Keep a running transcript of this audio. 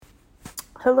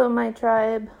Hello, my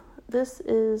tribe. This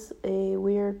is a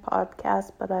weird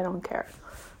podcast, but I don't care.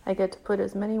 I get to put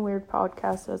as many weird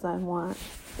podcasts as I want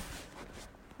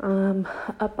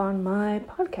up on my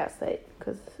podcast site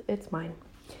because it's mine.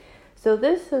 So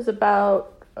this is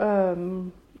about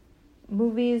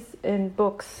movies and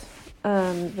books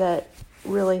that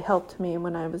really helped me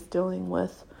when I was dealing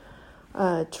with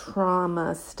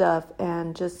trauma stuff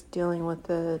and just dealing with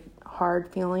the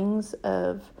hard feelings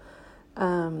of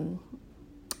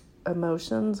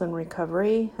emotions and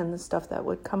recovery and the stuff that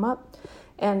would come up.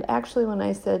 And actually, when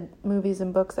I said movies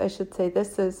and books, I should say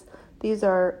these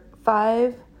are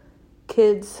 5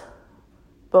 kids'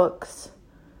 books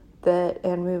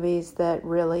and movies that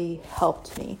really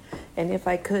helped me. And if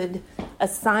I could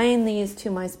assign these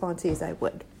to my sponsees, I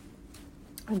would.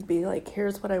 I'd be like,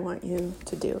 here's what I want you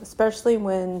to do, especially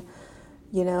when,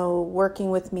 working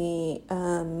with me,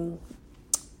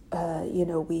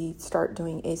 we start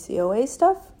doing ACOA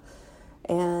stuff.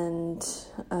 And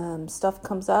stuff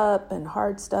comes up and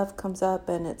hard stuff comes up,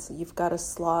 and you've got to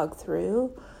slog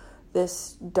through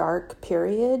this dark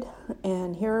period.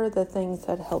 And here are the things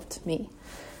that helped me.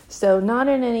 So not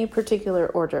in any particular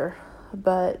order,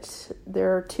 but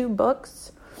there are 2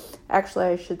 books. Actually,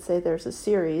 I should say there's a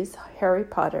series, Harry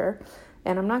Potter.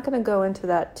 And I'm not going to go into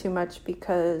that too much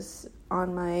because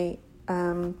on my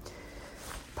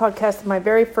podcast, my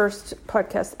very first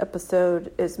podcast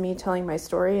episode is me telling my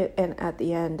story, and at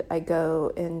the end I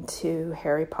go into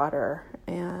Harry Potter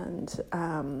and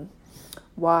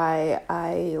why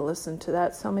I listened to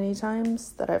that so many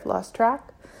times that I've lost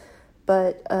track.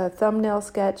 But a thumbnail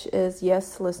sketch is,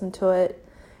 yes, listen to it,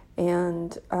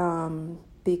 and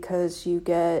because you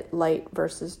get light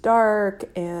versus dark,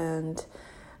 and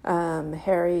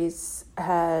Harry's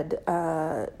had,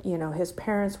 his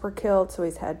parents were killed, so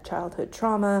he's had childhood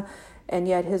trauma, and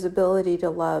yet his ability to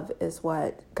love is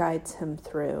what guides him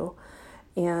through.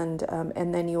 And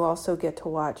then you also get to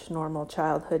watch normal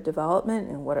childhood development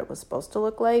and what it was supposed to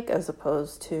look like, as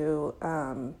opposed to,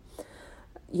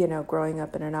 growing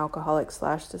up in an alcoholic /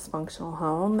 dysfunctional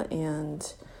home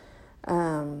and,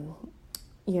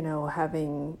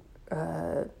 having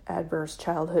adverse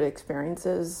childhood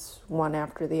experiences one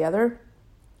after the other.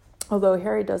 Although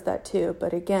Harry does that too,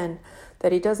 but again,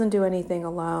 that he doesn't do anything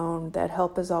alone, that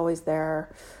help is always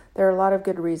there. There are a lot of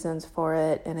good reasons for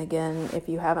it. And again, if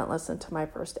you haven't listened to my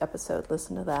first episode,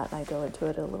 listen to that, and I go into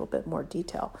it in a little bit more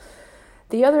detail.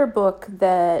 The other book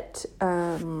that,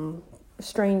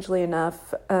 strangely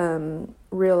enough,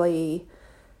 really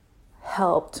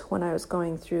helped when I was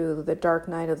going through the dark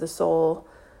night of the soul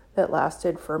that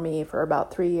lasted for me for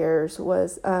about 3 years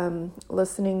was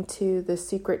listening to The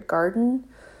Secret Garden.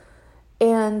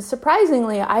 And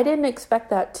surprisingly, I didn't expect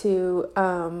that to,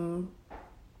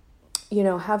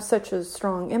 have such a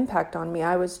strong impact on me.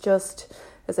 I was just,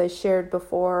 as I shared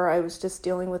before, I was just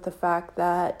dealing with the fact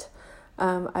that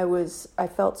I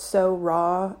felt so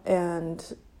raw,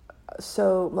 and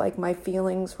so like my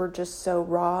feelings were just so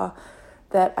raw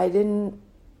that I didn't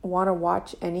want to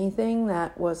watch anything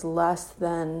that was less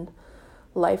than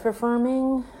life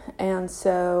affirming. And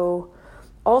so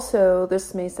also,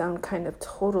 this may sound kind of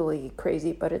totally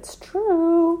crazy, but it's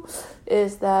true,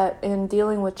 is that in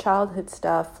dealing with childhood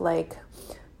stuff, like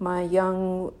my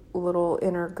young little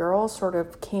inner girl sort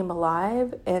of came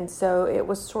alive. And so it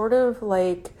was sort of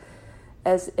like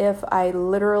as if I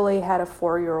literally had a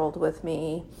 4-year-old with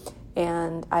me,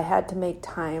 and I had to make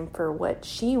time for what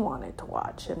she wanted to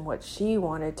watch and what she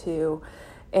wanted to,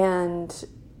 and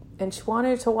she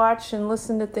wanted to watch and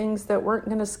listen to things that weren't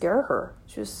going to scare her.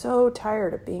 She was so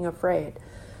tired of being afraid.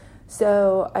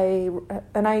 So I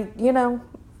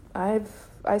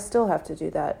still have to do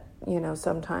that,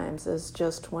 sometimes, is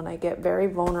just when I get very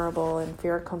vulnerable and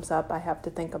fear comes up, I have to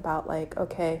think about like,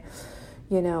 okay,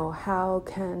 how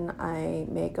can I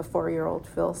make a 4-year-old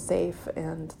feel safe,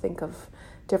 and think of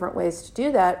different ways to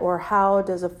do that, or how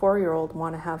does a 4-year-old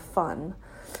want to have fun,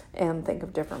 and think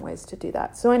of different ways to do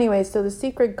that. So anyway, so The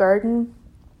Secret Garden,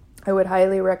 I would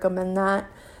highly recommend that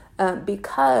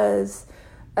because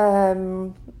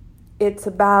it's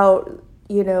about,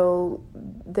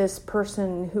 this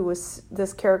person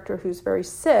this character who's very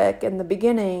sick in the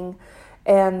beginning,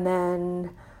 and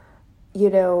then,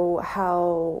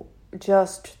 how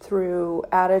just through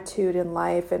attitude in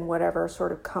life and whatever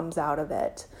sort of comes out of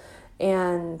it.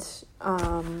 And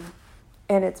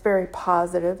it's very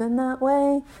positive in that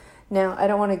way. Now, I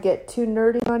don't want to get too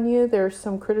nerdy on you. There's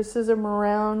some criticism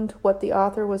around what the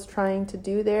author was trying to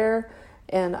do there,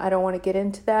 and I don't want to get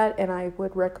into that, and I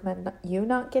would recommend you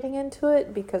not getting into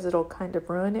it because it'll kind of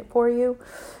ruin it for you.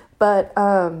 But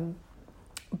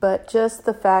just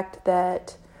the fact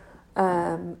that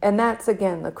And that's,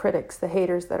 again, the critics, the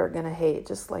haters that are going to hate.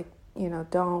 Just like,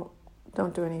 don't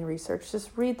do any research.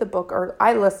 Just read the book. Or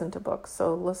I listen to books,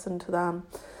 so listen to them.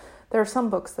 There are some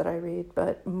books that I read,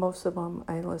 but most of them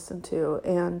I listen to.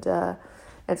 And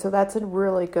so that's a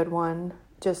really good one,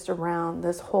 just around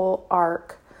this whole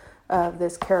arc of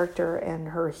this character and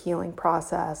her healing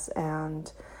process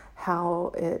and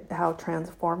how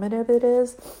transformative it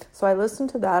is. So I listen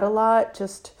to that a lot,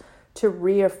 just to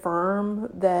reaffirm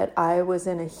that I was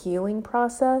in a healing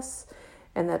process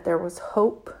and that there was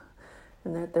hope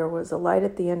and that there was a light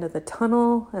at the end of the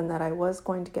tunnel and that I was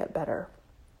going to get better.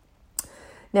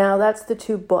 Now, that's the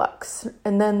 2 books.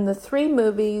 And then the 3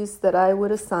 movies that I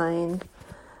would assign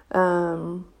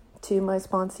to my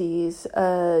sponsees,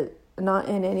 not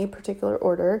in any particular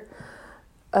order,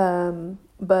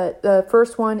 but the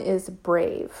first one is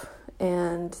Brave.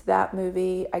 And that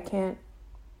movie, I can't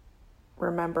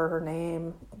remember her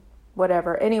name,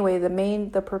 whatever. Anyway,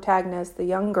 the protagonist, the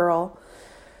young girl,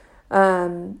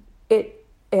 and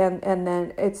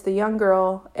then it's the young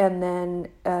girl, and then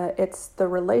it's the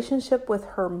relationship with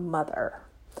her mother.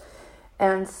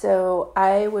 And so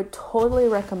I would totally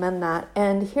recommend that.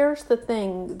 And here's the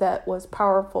thing that was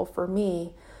powerful for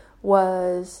me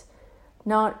was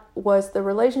the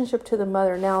relationship to the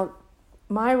mother. Now,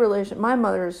 my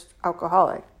mother's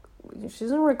alcoholic.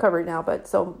 She's in recovery now, but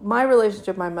so my relationship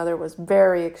with my mother was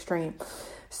very extreme.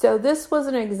 So this was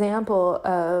an example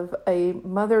of a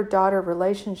mother-daughter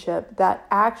relationship that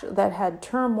had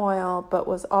turmoil, but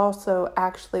was also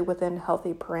actually within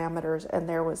healthy parameters, and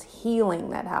there was healing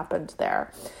that happened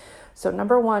there. So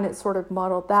number one, it sort of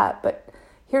modeled that. But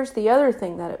here's the other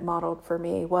thing that it modeled for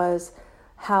me was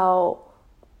how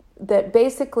that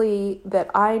basically that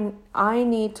I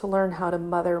need to learn how to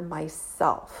mother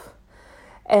myself.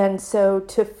 And so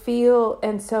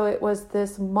it was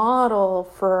this model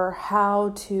for how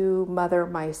to mother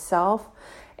myself.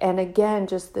 And again,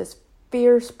 just this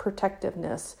fierce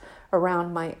protectiveness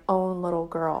around my own little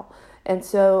girl. And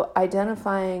so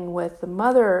identifying with the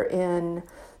mother in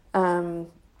the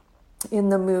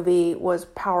movie was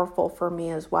powerful for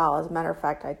me as well. As a matter of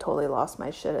fact, I totally lost my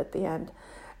shit at the end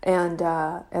and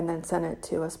then sent it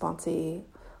to a sponsee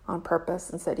on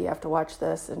purpose and said, you have to watch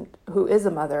this, and who is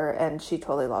a mother, and she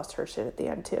totally lost her shit at the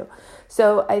end too.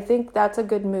 So I think that's a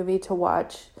good movie to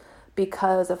watch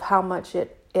because of how much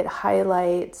it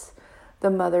highlights the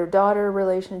mother-daughter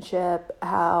relationship,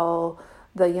 how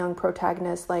the young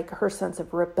protagonist, like her sense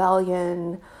of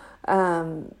rebellion,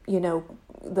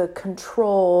 the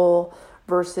control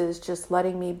versus just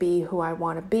letting me be who I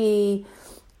want to be.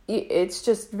 It's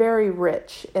just very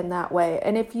rich in that way.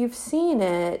 And if you've seen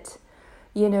it,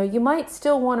 you might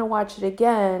still want to watch it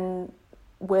again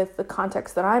with the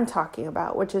context that I'm talking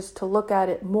about, which is to look at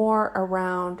it more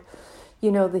around,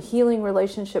 the healing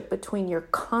relationship between your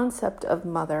concept of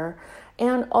mother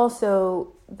and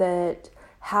also that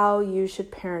how you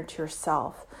should parent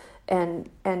yourself and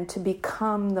to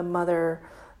become the mother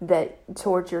that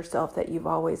towards yourself that you've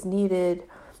always needed,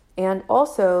 and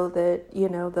also that,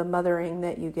 the mothering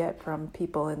that you get from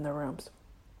people in the rooms.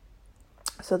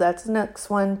 So that's the next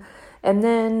one. And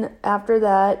then after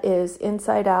that is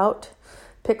Inside Out,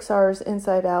 Pixar's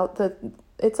Inside Out. The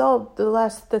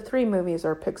 3 movies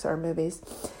are Pixar movies.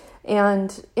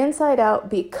 And Inside Out,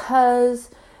 because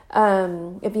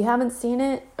if you haven't seen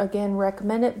it, again,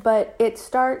 recommend it. But it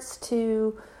starts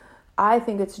to, I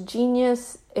think it's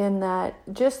genius in that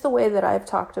just the way that I've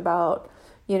talked about,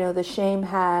 the shame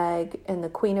hag and the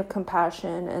queen of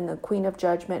compassion and the queen of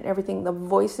judgment, everything, the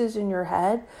voices in your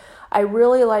head. I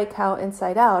really like how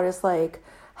Inside Out is like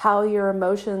how your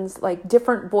emotions, like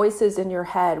different voices in your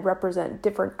head represent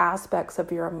different aspects of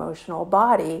your emotional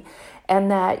body. And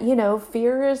that,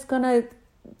 fear is going to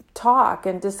talk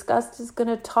and disgust is going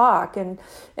to talk and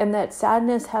that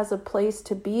sadness has a place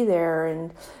to be there.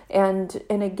 And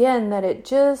again, that it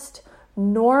just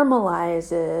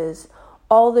normalizes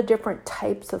all the different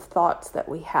types of thoughts that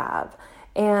we have.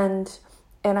 And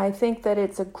I think that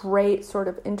it's a great sort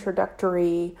of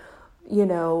introductory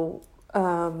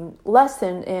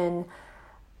lesson in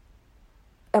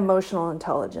emotional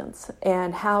intelligence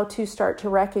and how to start to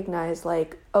recognize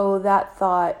that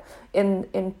thought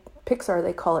in Pixar,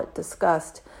 they call it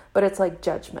disgust, but it's like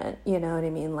judgment, you know what I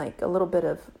mean? Like a little bit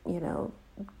of, a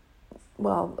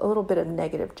little bit of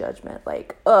negative judgment,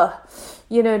 like,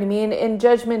 you know what I mean? And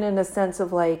judgment in a sense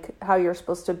of like how you're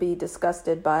supposed to be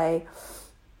disgusted by,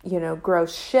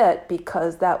 gross shit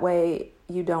because that way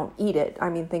you don't eat it. I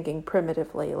mean, thinking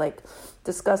primitively, like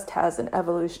disgust has an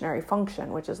evolutionary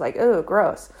function, which is like, oh,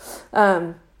 gross.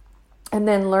 And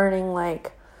then learning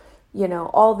like,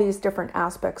 all these different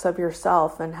aspects of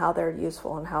yourself and how they're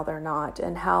useful and how they're not,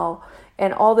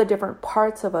 and all the different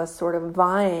parts of us sort of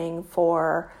vying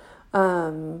for,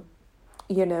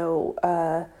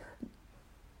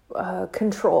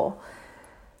 control.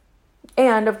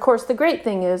 And of course, the great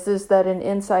thing is that an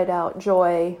Inside Out,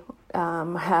 Joy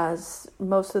has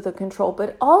most of the control,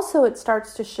 but also it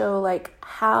starts to show like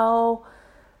how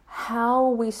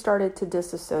we started to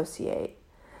disassociate.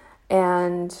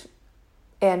 And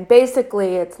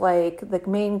basically it's like the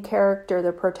main character,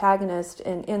 the protagonist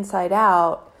in Inside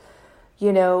Out,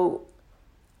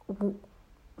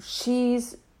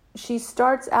 she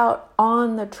starts out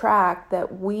on the track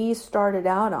that we started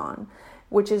out on,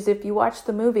 which is, if you watch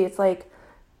the movie, it's like,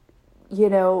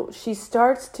 she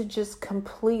starts to just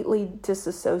completely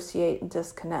disassociate and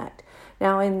disconnect.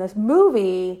 Now in this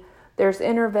movie, there's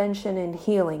intervention and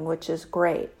healing, which is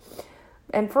great.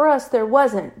 And for us, there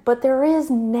wasn't, but there is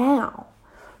now.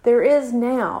 There is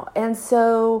now. And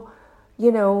so,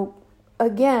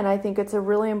 again, I think it's a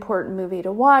really important movie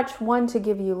to watch. One, to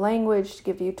give you language, to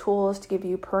give you tools, to give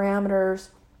you parameters,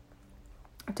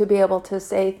 to be able to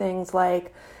say things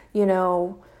like,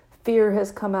 fear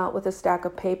has come out with a stack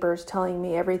of papers telling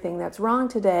me everything that's wrong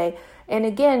today. And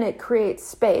again, it creates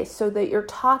space so that you're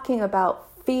talking about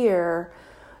fear,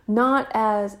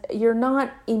 you're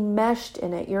not enmeshed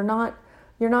in it. You're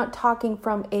not talking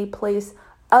from a place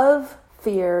of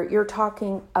fear. You're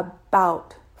talking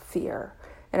about fear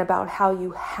and about how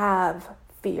you have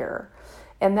fear.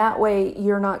 And that way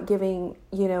you're not giving,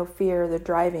 fear the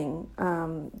driving,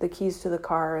 the keys to the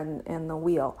car and the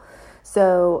wheel.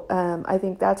 So I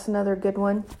think that's another good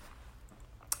one.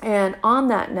 And on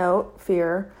that note,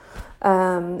 fear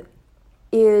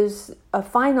is a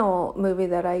final movie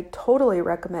that I totally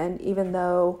recommend, even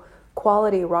though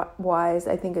quality-wise,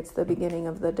 I think it's the beginning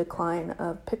of the decline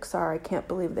of Pixar. I can't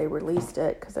believe they released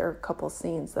it, because there are a couple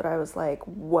scenes that I was like,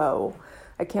 whoa,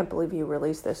 I can't believe you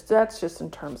released this. So that's just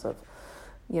in terms of,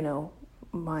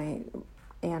 my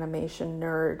animation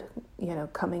nerd,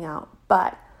 coming out.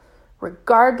 But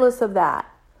regardless of that,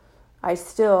 I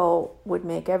still would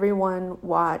make everyone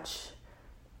watch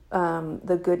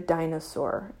The Good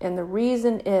Dinosaur. And the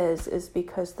reason is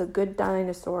because The Good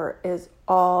Dinosaur is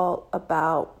all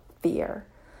about fear.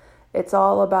 It's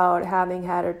all about having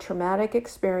had a traumatic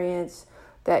experience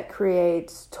that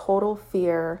creates total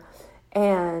fear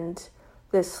and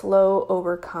this slow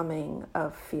overcoming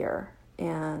of fear.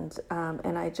 And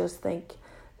I just think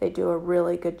they do a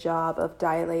really good job of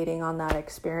dilating on that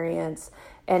experience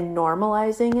and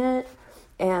normalizing it.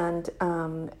 And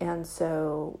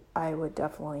so I would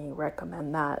definitely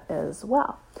recommend that as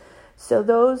well. So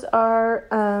those are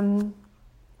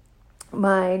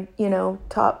my,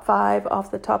 top 5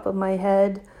 off the top of my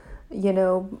head,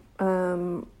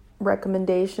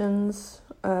 recommendations,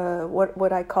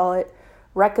 what I call it,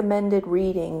 recommended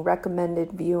reading,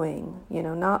 recommended viewing,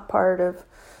 not part of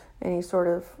any sort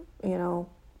of,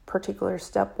 particular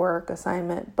step work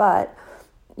assignment, but,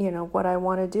 what I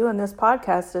want to do in this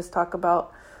podcast is talk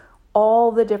about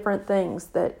all the different things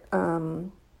that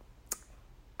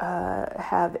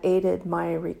have aided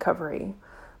my recovery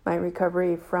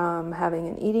from having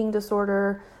an eating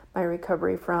disorder, my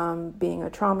recovery from being a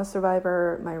trauma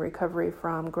survivor, my recovery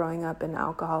from growing up in an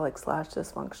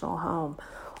alcoholic/dysfunctional home,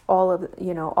 all of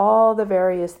the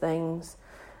various things,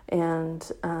 and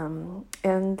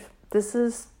this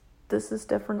is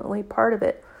definitely part of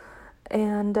it.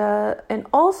 And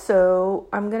also,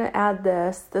 I'm going to add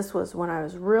this. This was when I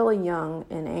was really young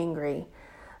and angry.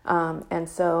 And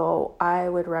so I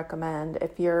would recommend,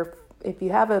 if you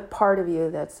have a part of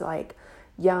you that's like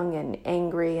young and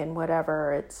angry and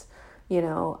whatever, it's,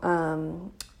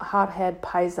 hothead,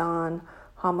 paisan,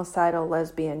 homicidal,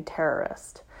 lesbian,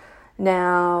 terrorist.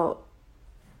 Now,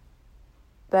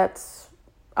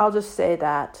 I'll just say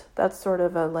that's sort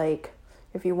of a, like,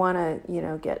 if you want to,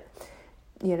 get,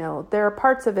 there are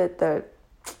parts of it that,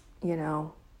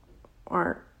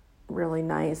 aren't really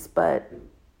nice, but,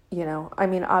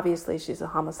 obviously she's a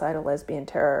homicidal, lesbian,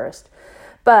 terrorist,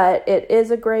 but it is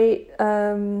a great,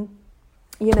 so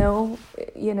Diane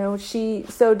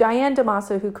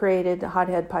DeMasso, who created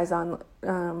Hothead Paisan,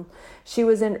 she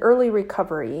was in early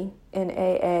recovery in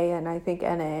AA and I think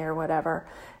NA or whatever.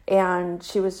 And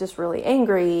she was just really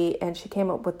angry, and she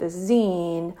came up with this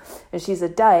zine, and she's a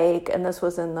dyke, and this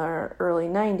was in the early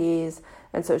 90s.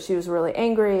 And so she was really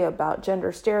angry about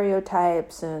gender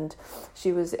stereotypes, and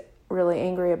she was really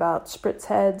angry about spritz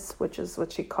heads, which is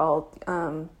what she called,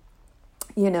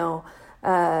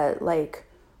 like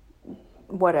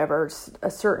whatever,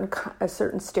 a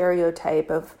certain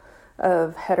stereotype of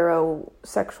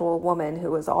heterosexual woman who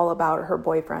was all about her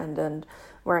boyfriend and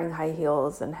wearing high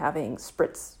heels and having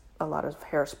spritz a lot of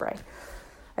hairspray.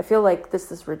 I feel like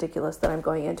this is ridiculous that I'm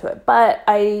going into it, but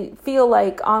I feel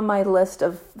like on my list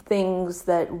of things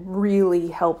that really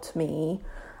helped me,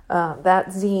 that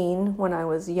zine when I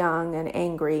was young and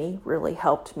angry really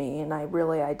helped me, and I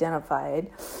really identified.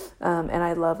 And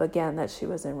I love again that she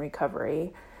was in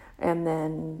recovery. And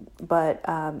then,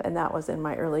 and that was in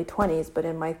my early 20s, but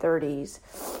in my 30s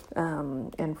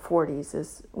and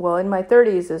 40s in my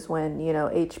 30s is when,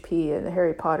 HP and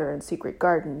Harry Potter and Secret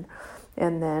Garden.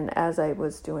 And then as I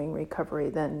was doing recovery,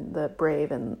 then The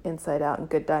Brave and Inside Out and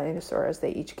Good Dinosaur, as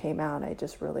they each came out, I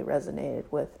just really resonated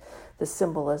with the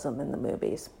symbolism in the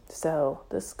movies. So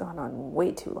this has gone on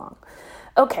way too long.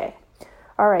 Okay.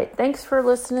 All right. Thanks for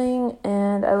listening,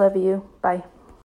 and I love you. Bye.